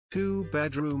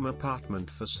Two-bedroom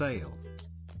apartment for sale.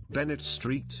 Bennett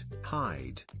Street,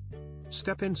 Hyde.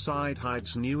 Step inside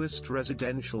Hyde's newest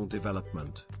residential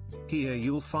development. Here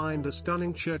you'll find a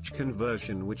stunning church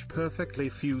conversion which perfectly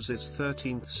fuses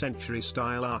 13th century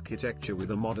style architecture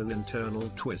with a modern internal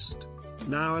twist.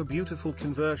 Now a beautiful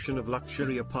conversion of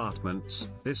luxury apartments,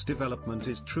 this development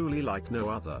is truly like no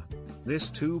other.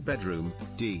 This two-bedroom,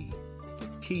 D.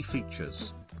 Key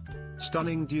features.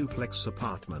 Stunning duplex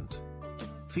apartment.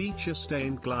 Feature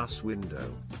stained glass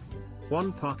window.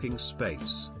 One parking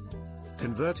space.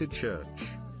 Converted church.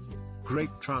 Great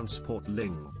transport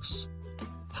links.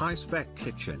 High-spec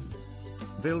kitchen.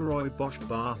 Villeroy Bosch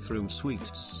bathroom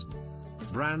suites.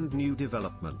 Brand new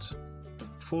development.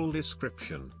 Full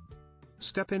description.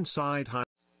 Step inside Hyde.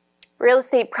 Real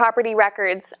estate property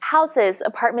records, houses,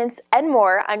 apartments, and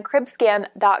more on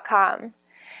cribscan.com.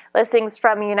 Listings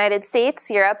from the United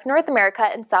States, Europe, North America,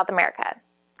 and South America.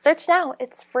 Search now,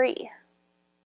 it's free.